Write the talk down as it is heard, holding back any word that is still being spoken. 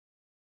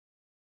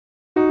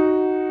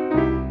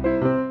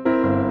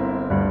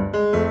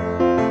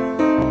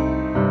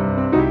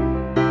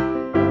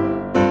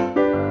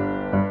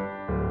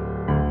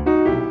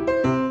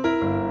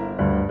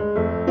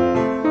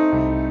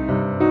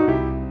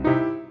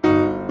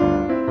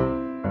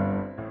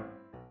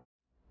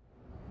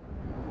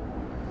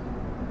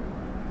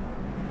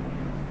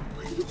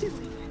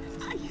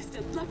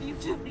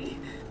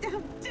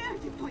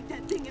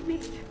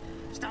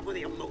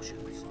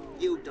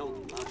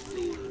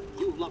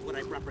love what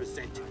I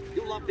represent.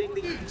 You love being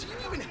the... Dude, do you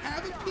even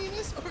have a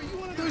penis? Or are you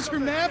one of those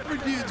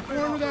hermaphrodites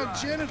born without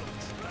genitals?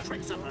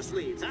 Tricks up our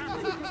sleeves,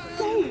 huh?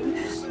 Same.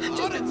 I'm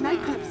just a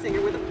nightclub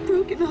singer with a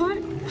broken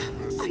heart.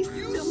 I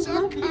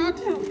still love you,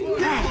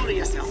 Tony. Hold to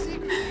yourself.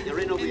 You're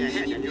in over your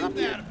head and you're up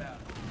here.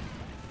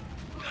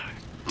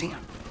 Damn.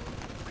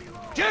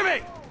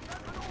 Jimmy!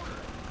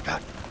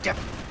 God damn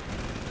it.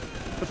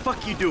 The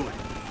fuck you doing?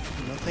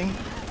 Nothing.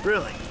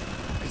 Really?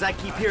 Because I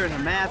keep hearing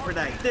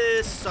hermaphrodite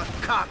this, suck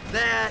cock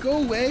that.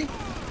 Go away.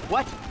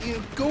 What? You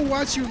know, go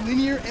watch your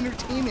linear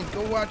entertainment.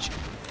 Go watch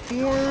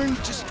porn.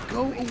 Just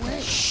go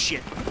away.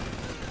 Shit.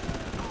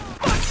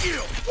 Fuck you!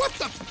 What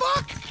the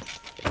fuck?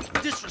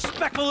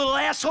 Disrespectful little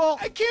asshole!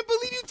 I can't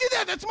believe you did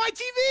that. That's my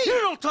TV.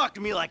 You don't talk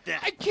to me like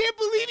that. I can't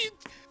believe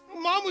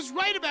you. Mom was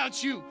right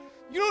about you.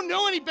 You don't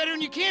know any better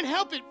and you can't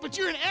help it, but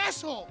you're an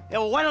asshole. Yeah,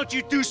 well, why don't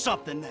you do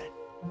something then?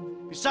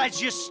 Besides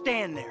just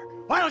stand there.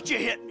 Why don't you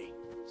hit me?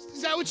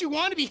 Is that what you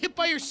want, to be hit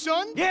by your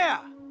son?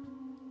 Yeah.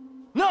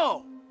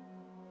 No.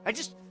 I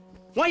just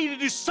want you to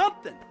do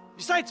something.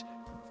 Besides,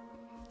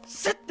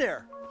 sit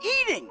there,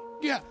 eating.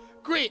 Yeah,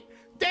 great.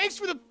 Thanks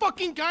for the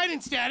fucking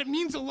guidance, Dad. It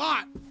means a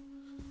lot.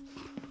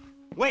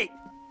 Wait.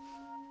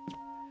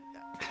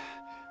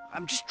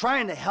 I'm just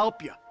trying to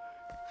help you.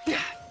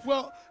 Yeah,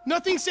 well,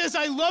 nothing says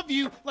I love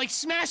you like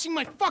smashing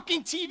my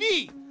fucking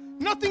TV.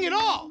 Nothing at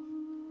all.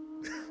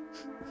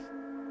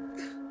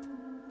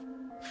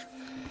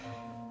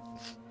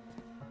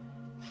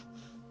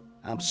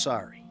 I'm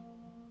sorry.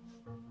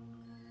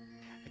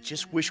 I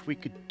just wish we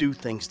could do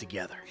things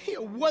together. Yeah,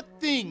 what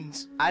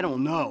things? I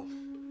don't know.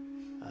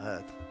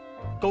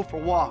 Go for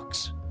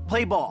walks,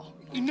 play ball.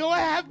 You know I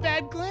have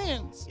bad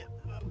glands.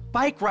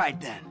 Bike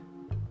ride then.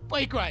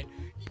 Bike ride.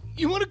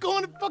 You want to go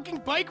on a fucking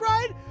bike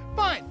ride?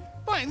 Fine,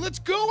 fine, let's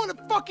go on a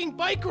fucking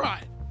bike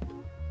ride.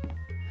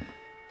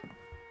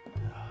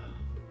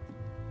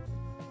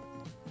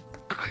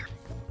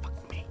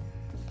 Fuck me.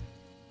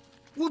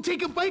 We'll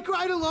take a bike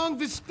ride along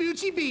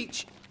Vespucci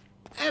Beach,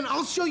 and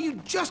I'll show you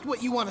just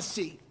what you want to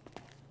see.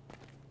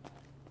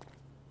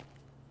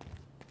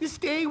 This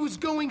day was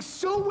going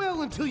so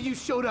well until you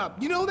showed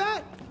up. You know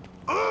that?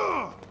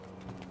 Ugh!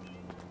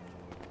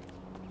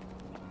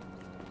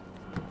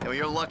 Yeah, well,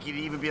 you're lucky to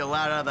even be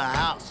allowed out of the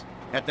house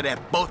after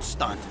that boat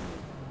stunt.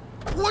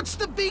 What's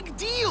the big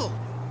deal?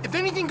 If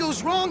anything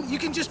goes wrong, you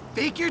can just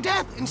fake your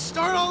death and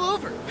start all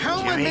over. How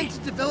am I Jimmy. meant to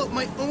develop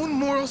my own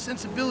moral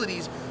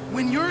sensibilities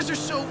when yours are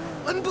so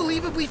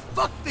unbelievably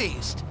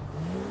fuck-faced?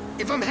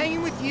 If I'm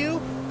hanging with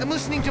you, I'm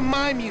listening to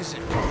my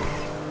music.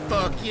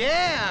 Fuck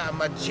yeah,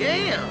 my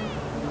jam.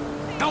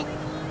 Don't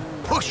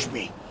push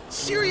me.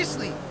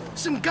 Seriously,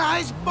 some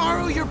guys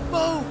borrow your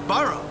bow.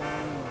 Burrow.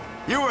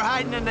 You were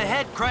hiding in the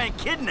head crying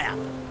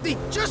kidnapped. They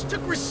just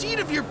took receipt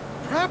of your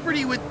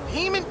property with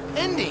payment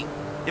pending.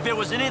 If it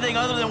was anything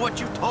other than what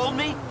you told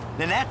me,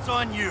 then that's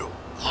on you.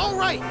 All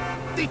right,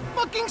 they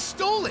fucking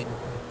stole it.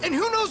 And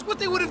who knows what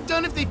they would have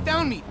done if they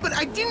found me. But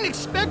I didn't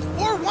expect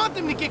or want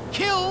them to get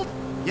killed.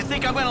 You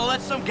think I'm gonna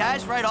let some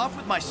guys ride off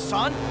with my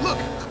son? Look,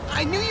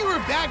 I knew you were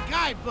a bad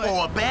guy, but...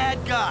 Oh, a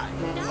bad guy.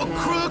 A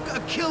crook, a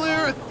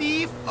killer, a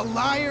thief, a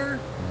liar.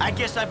 I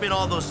guess I've been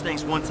all those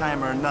things one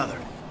time or another,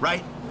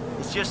 right?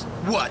 It's just...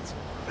 What?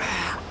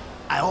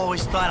 I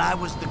always thought I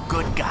was the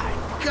good guy.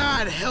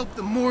 God help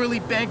the morally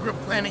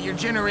bankrupt planet your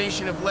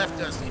generation have left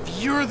us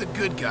if you're the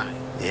good guy.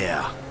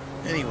 Yeah.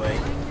 Anyway,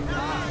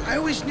 I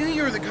always knew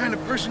you were the kind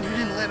of person who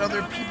didn't let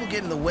other people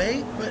get in the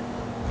way, but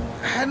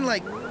I hadn't,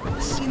 like,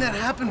 seen that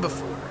happen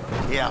before.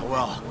 Yeah,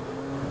 well,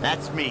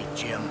 that's me,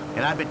 Jim.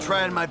 And I've been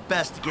trying my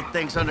best to get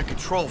things under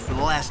control for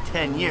the last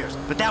 10 years.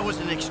 But that was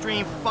an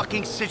extreme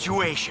fucking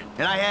situation,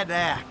 and I had to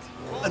act.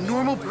 A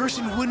normal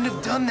person wouldn't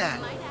have done that.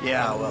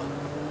 Yeah, well,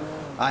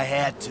 I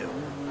had to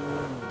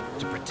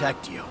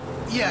protect you.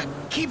 Yeah,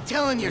 keep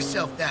telling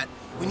yourself that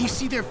when you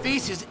see their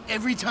faces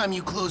every time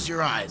you close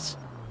your eyes.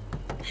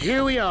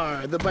 Here we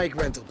are, the bike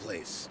rental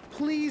place.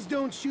 Please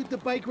don't shoot the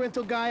bike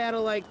rental guy out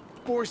of, like,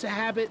 force of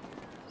habit.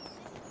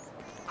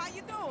 How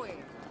you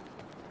doing?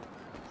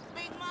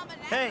 Big Mama,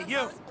 Hey,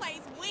 you.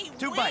 place we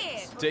 2 win.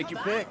 bites. Take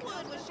your pick.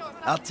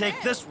 I'll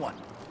take this one.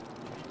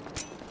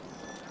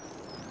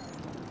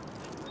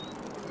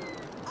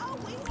 Oh,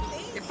 we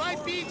see. If I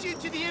beat you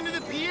to the end of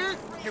the pier,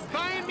 you're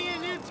buying me a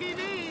new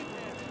TV.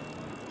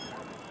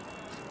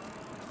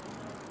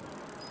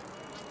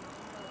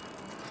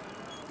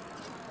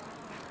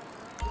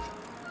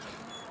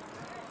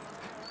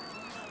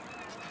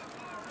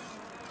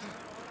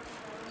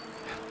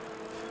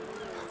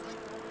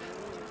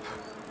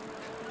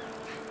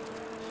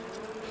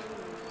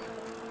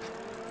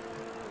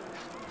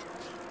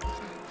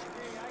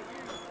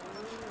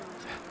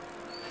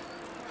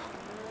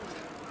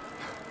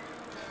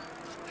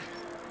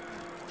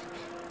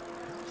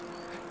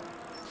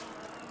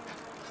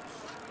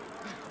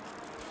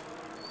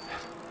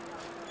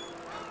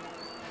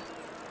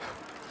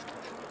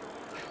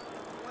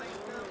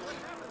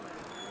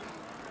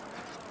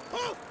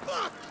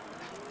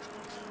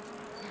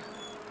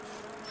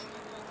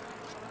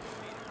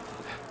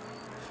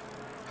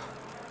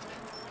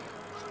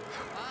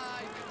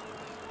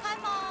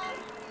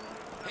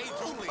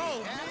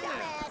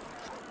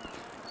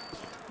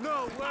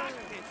 No way!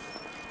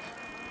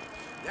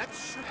 That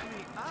shook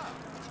me up.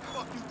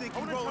 Fuck you think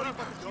you rolling up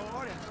at the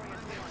door?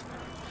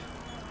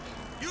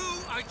 You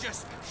are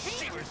just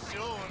shit.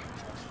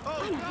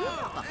 Oh,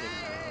 no!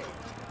 Hey!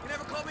 You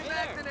never called me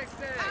back the next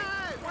day.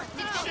 Hey! What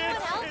the shit?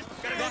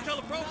 Gotta go tell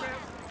the program.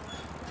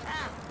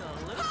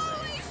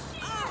 Holy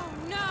shit! Oh,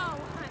 no,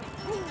 honey.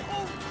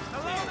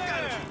 Hello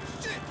there!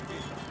 Shit!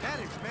 That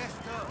is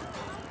messed up.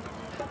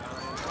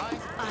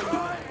 Right?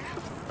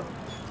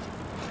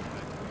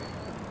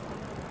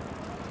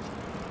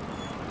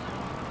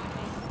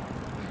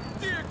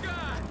 Dear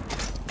God!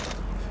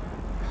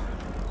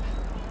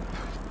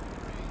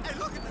 Hey,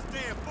 look at this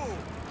damn fool!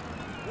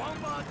 One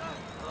buzzer?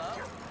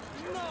 Hello?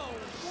 No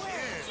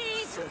way!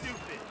 Jesus!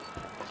 Stupid!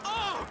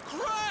 Oh,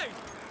 Christ!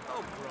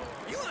 Oh, bro.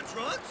 You on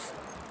drugs?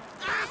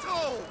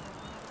 Asshole!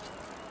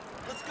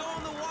 Let's go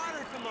on the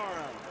water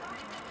tomorrow.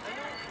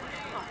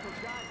 Oh, for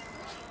God's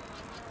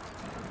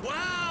sake.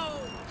 Wow!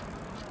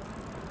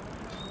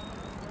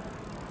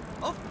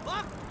 Oh,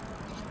 fuck!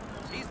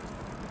 Jesus.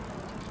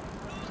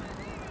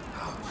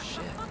 Oh,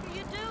 shit. What are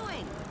you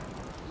doing?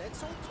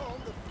 Let's all call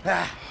the...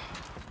 Ah.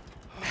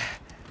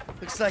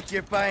 Looks like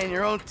you're buying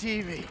your own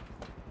TV.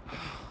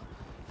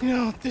 You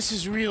know, this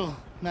is real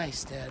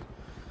nice, Dad.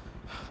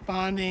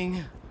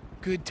 Bonding,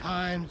 good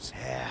times.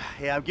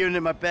 Yeah, I'm giving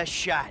it my best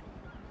shot.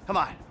 Come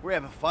on, we're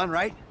having fun,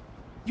 right?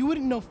 You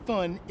wouldn't know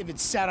fun if it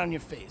sat on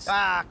your face.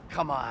 Ah,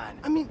 come on.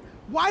 I mean,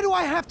 why do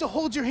I have to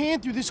hold your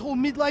hand through this whole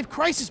midlife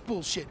crisis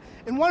bullshit?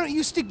 And why don't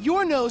you stick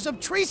your nose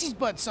up Tracy's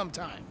butt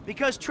sometime?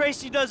 Because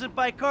Tracy doesn't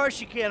buy cars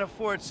she can't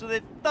afford, so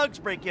that thugs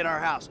break in our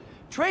house.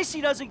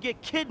 Tracy doesn't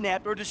get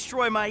kidnapped or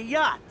destroy my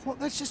yacht. Well,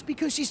 that's just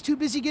because she's too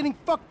busy getting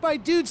fucked by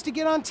dudes to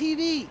get on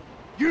TV.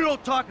 You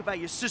don't talk about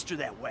your sister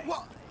that way.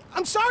 Well,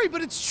 I'm sorry,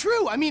 but it's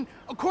true. I mean,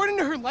 according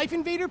to her Life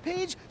Invader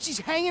page, she's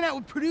hanging out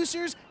with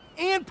producers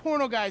and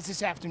porno guys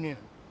this afternoon.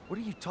 What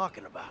are you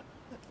talking about?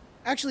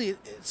 Actually,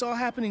 it's all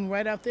happening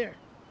right out there.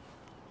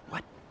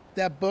 What?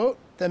 That boat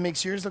that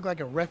makes yours look like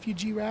a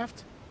refugee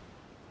raft?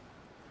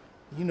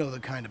 You know the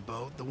kind of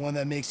boat, the one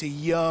that makes a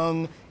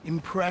young,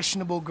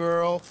 impressionable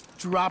girl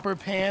drop her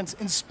pants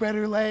and spread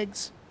her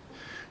legs.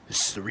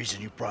 This is the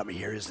reason you brought me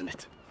here, isn't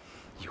it?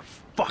 You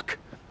fuck.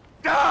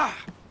 Ah!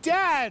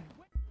 Dad!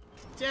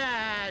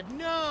 Dad,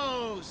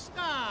 no!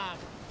 Stop!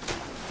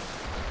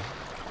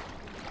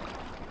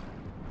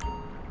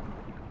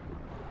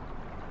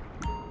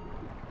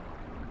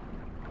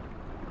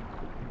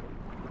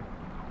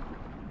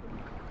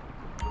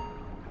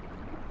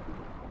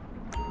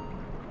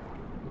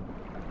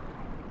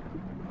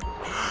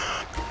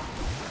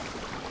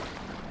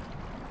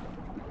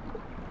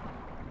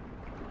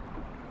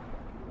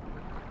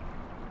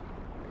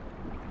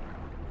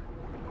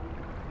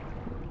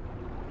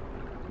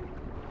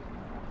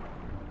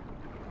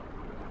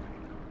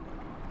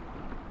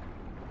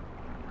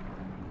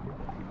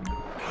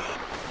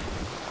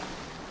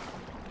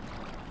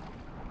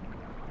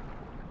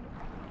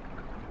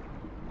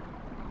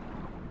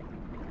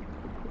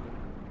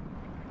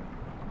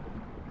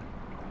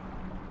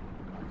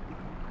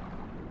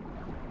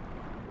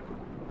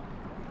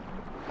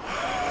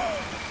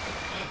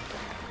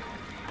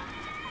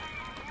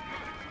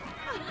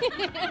 Thank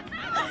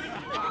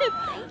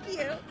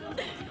you.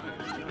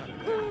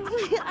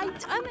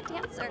 I'm a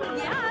dancer.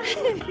 Yeah.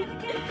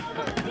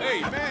 Hey,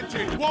 man,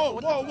 whoa,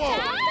 whoa, whoa!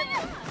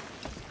 Dad?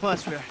 Come on,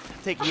 sweetheart.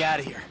 Take me out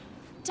of here.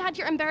 Dad,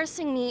 you're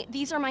embarrassing me.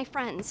 These are my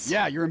friends.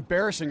 Yeah, you're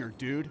embarrassing her,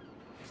 dude.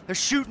 They're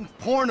shooting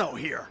porno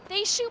here.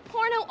 They shoot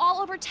porno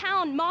all over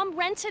town. Mom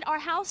rented our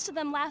house to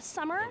them last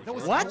summer. That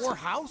was What? your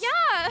house?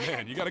 Yeah.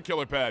 Man, you got a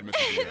killer pad, Mr.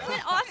 Isn't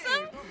it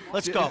awesome?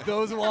 Let's go.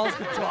 Those walls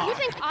can talk. You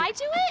think I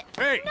do it?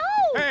 Hey! No.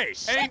 Hey!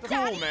 Shit, Ain't cool,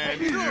 Daddy.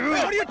 man.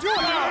 What are you doing?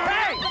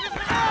 Hey!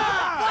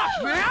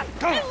 Fuck, man!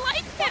 I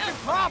like him.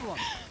 Problem.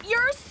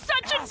 You're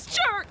such a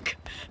jerk.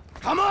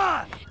 Come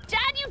on!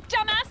 Dad, you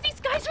dumbass. These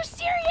guys are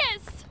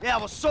serious. Yeah,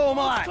 well, so am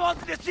I. Go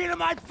to the seat of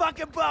my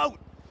fucking boat!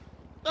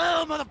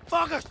 Oh,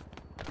 motherfuckers!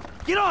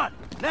 Get on,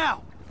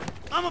 now!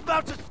 I'm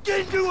about to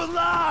skin you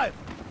alive!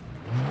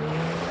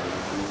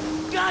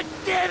 God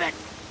damn it!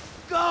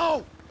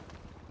 Go!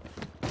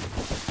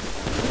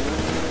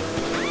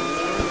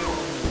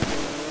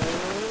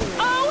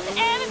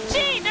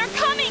 OMG, they're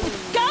coming.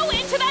 Go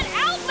into that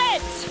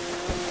outlet.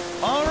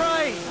 All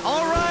right,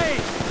 all right!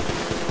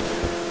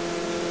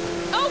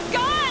 Oh,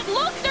 God,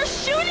 look, they're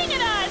shooting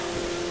at us.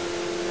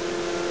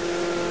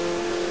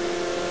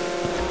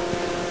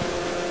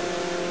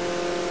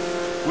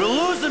 We'll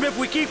lose them if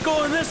we keep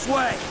going this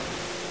way!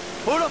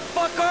 Who the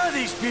fuck are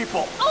these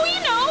people? Oh,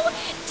 you know,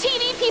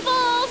 TV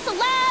people,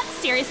 celebs,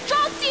 serious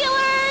drug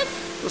dealers.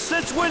 Well,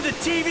 since when did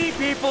TV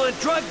people and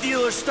drug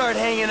dealers start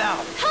hanging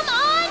out? Come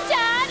on,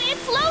 Dad,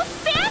 it's Los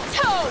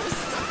Santos.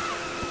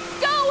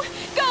 Go,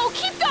 go,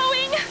 keep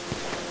going.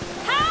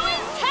 How is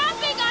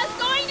tapping us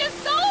going to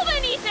solve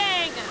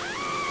anything?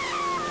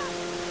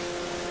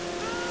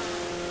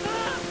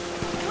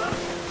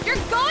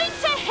 You're going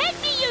to hit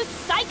me, you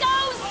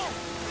psychos!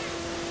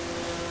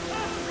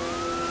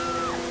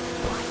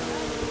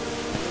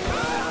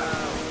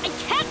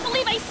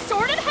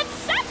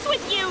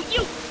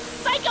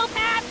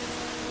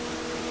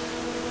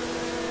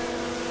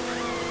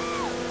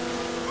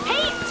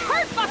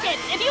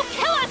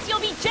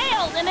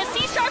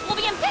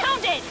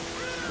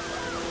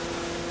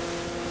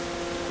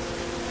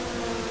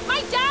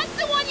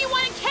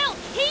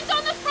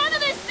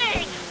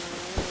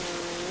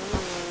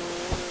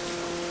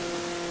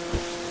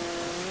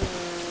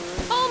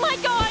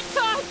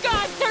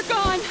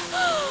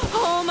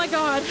 my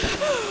God.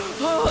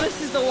 Oh,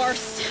 this is the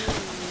worst.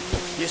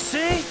 You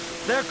see?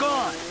 They're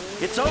gone.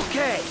 It's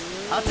okay.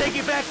 I'll take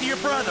you back to your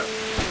brother.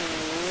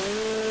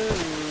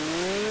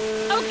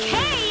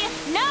 Okay?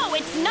 No,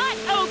 it's not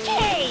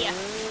okay.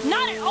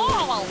 Not at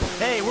all.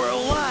 Hey, we're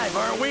alive,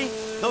 aren't we?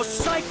 Those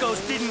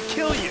psychos didn't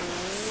kill you.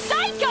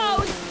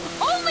 Psychos!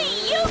 Only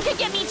you could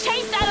get me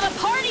chased out of a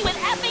party with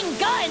effing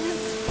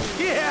guns.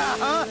 Yeah,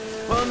 huh?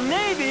 Well,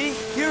 maybe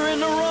you're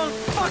in the wrong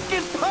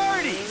fucking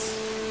parties.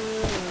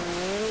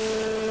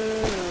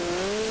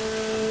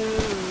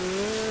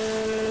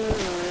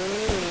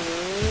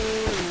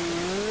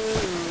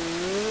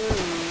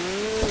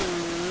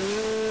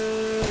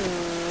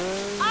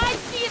 I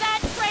see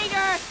that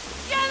traitor!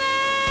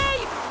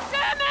 Jimmy!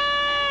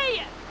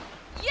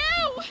 Jimmy!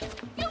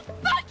 You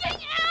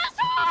fucking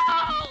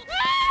asshole!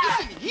 Ah!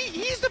 Listen,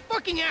 he's the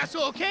fucking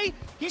asshole, okay?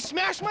 He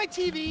smashed my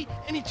TV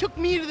and he took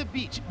me to the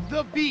beach.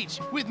 The beach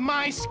with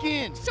my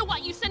skin. So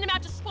what, you sent him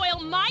out to spoil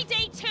my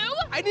day too?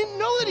 I didn't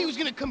know that he was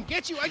gonna come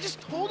get you. I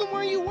just told him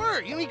where you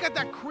were. You know, he got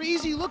that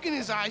crazy look in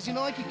his eyes, you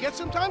know, like he gets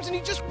sometimes, and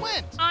he just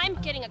went. I'm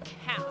getting a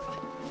cab.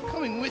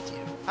 Coming with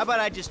you. How about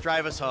I just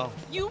drive us home?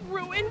 You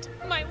ruined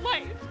my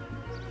life.